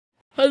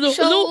Hello,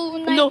 So,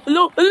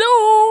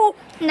 hello.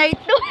 Night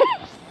 2.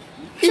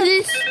 It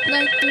is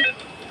night 2.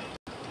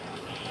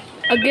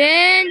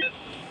 Again.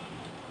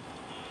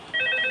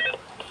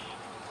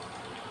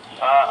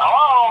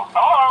 Hello.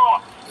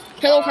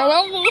 Your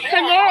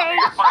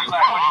first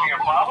night wouldn't be a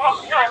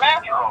problem. You're a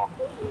natural.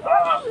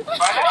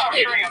 By now, I'm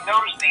sure you've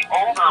noticed the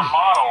older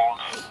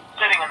models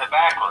sitting in the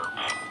back room.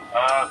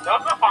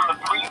 Those are from the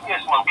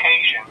previous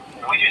location,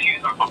 and we just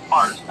use them for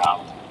parts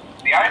now.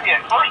 The idea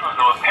at first was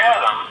to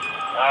repair them.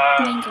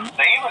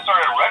 They even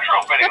started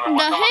retrofitting them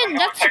with some of the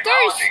newer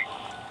technology.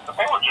 But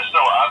they were just so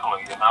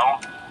ugly, you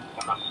know,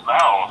 and the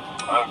smell.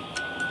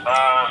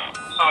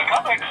 So the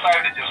company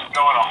decided to just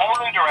go in a whole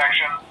new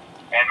direction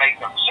and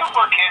make them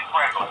super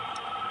kid-friendly.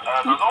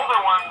 Those older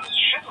ones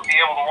shouldn't be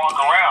able to walk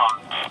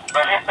around,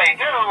 but if they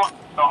do,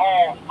 the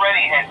whole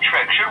Freddy head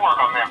trick should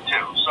work on them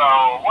too,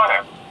 so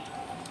whatever.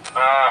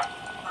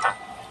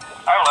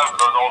 I love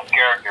those old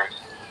characters.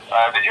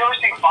 Did you ever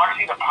see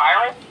Foxy the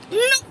Pirate?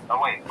 No. Oh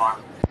wait,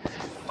 Foxy.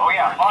 Oh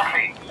yeah,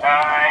 Foxy.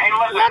 Hey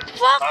listen, Not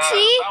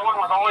Foxy. That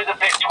one was always a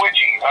bit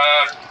twitchy.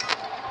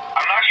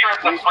 I'm not sure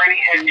if the Freddy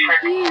head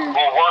trick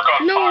will work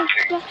on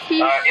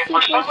Foxy. If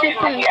for some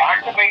reason he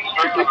activates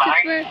during the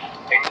night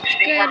and you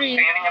see him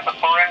standing at the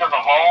far end of the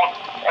hall,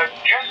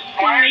 just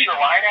flash your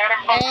light at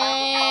him from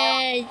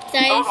time to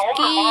time. Those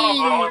older models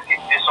would always get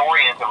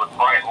disoriented with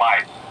bright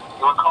lights.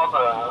 It would cause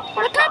a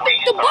What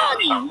happened to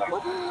Bonnie?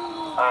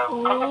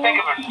 Come to think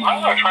of it,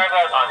 I'm going to try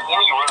that on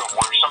any room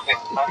where something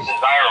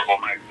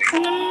undesirable might be.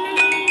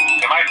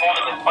 It might hold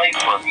him in place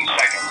for a few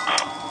seconds.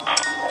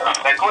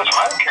 That glitch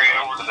might carry it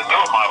over to the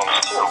newer models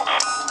too.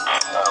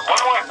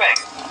 One more thing,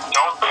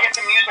 don't forget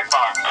the music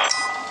box.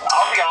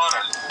 I'll be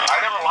honest, I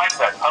never liked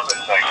that puppet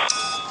thing.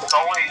 It's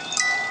always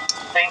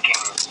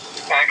thinking,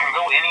 and it can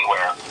go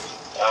anywhere.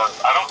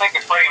 I don't think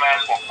the Freddy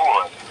mask will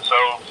fool it, so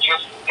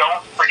just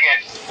don't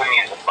forget the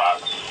music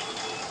box.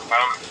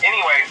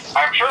 Anyway,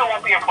 I'm sure it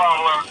won't be a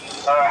problem.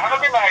 Have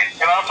a good night,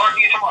 and I'll talk to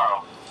you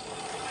tomorrow.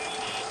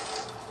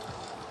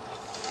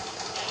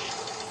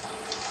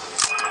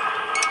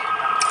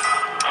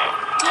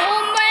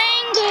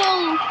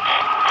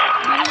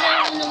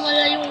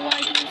 Nawala yung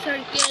white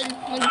circle.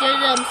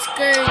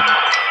 Mag-jumpscare.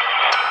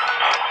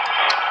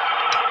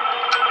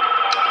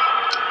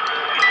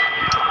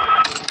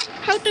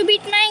 How to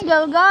beat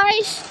Mangle,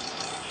 guys?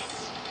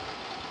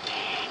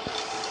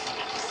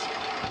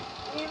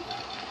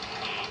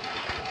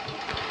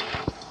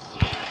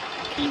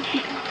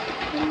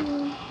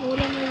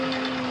 Wala na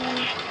yung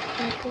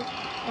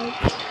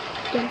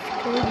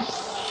jumpscare.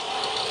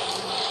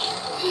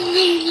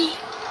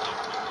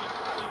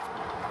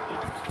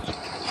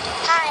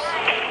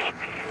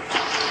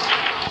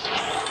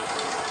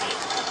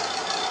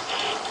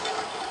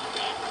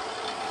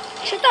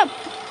 Shut up.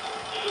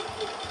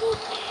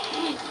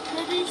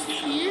 That is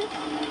here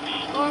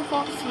or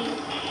Foxy?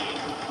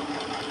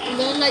 You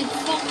don't like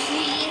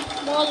Foxy?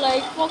 More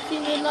like Foxy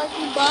in the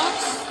lucky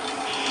box?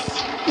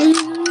 You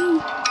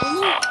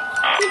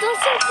got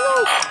so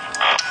close.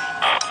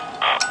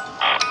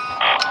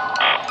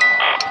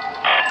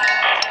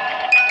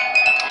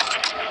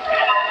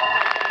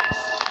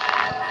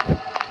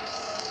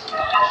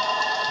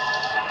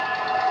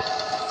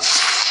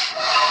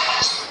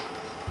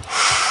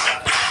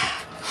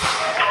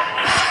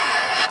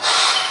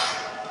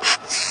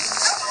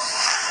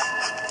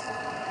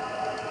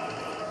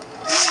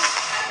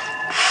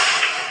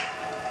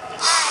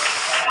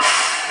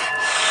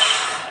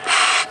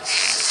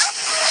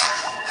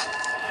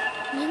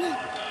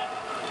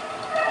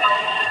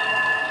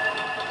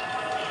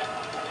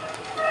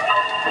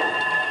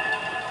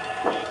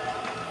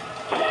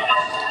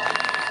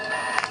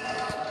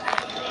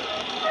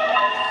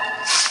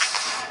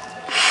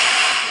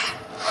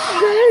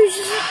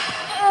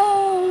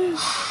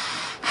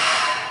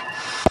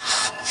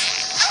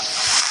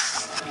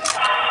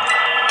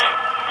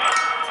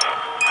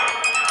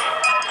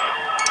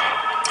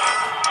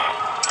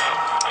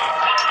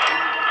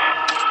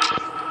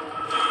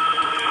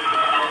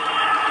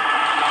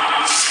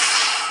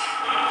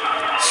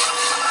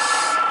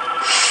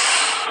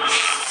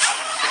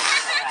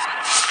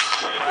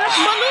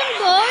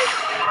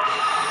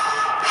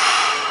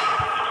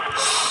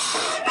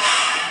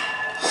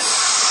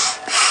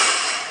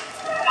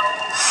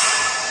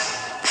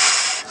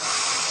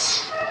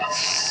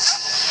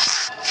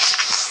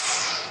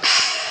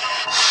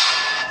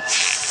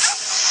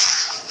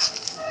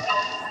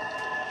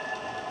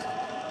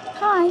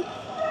 Hi,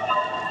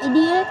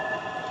 idiot.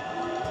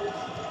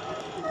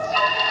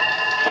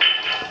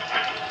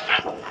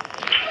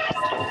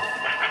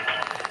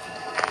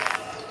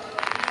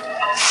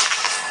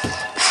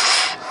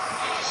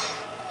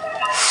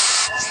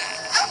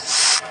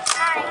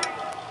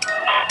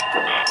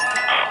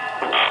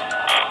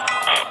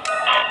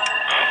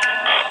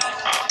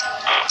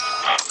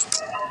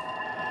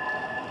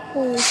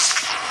 Oh.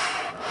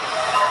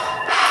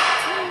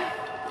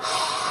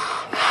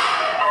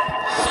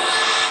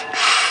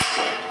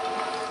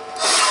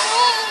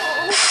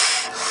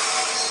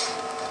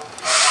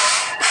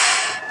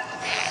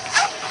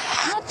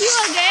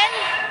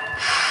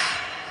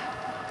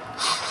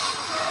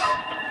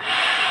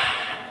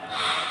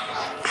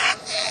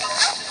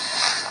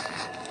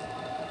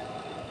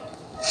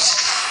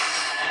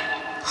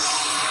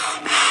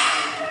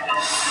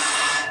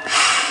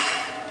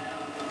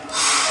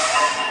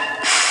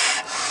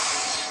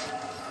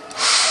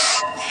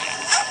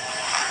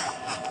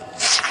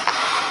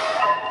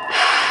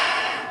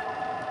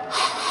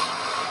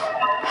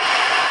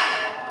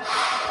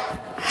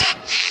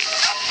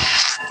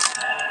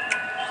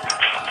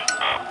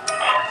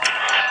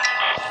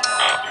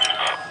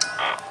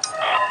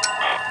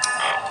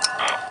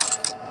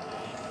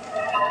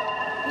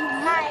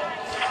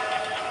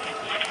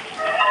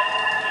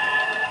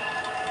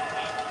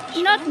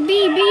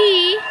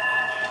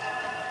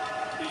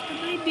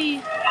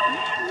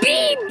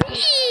 Baby!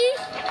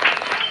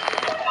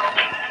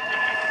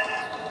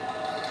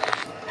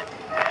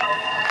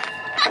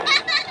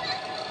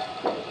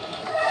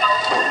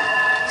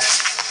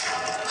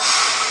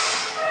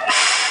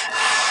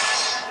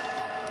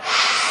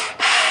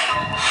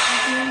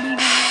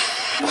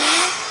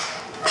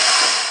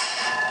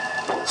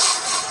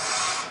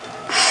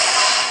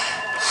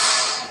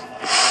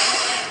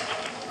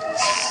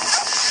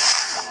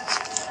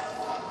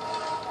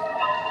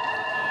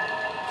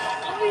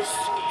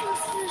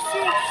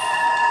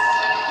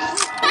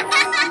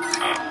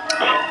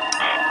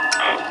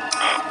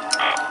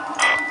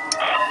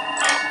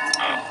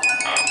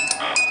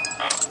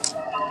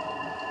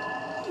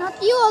 Not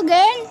you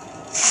again.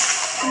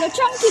 The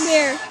chunky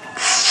bear.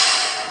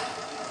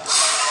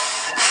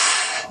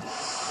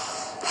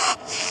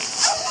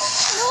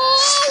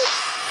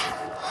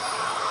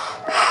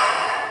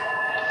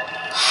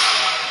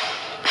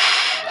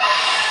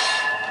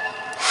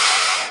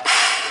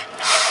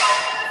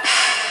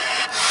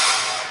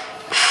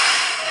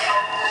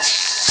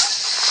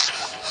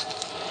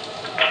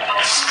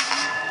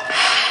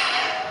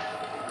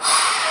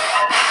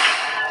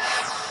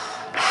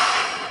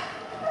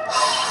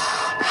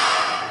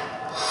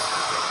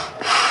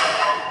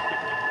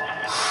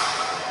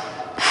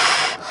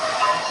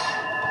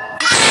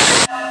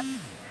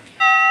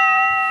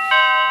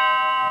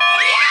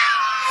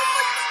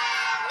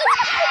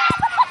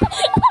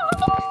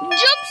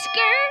 Jump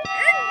scare.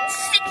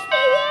 6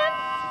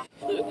 a.m.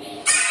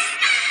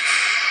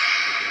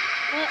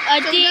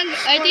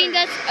 I think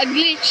that's a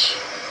glitch.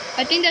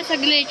 I think that's a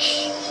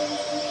glitch.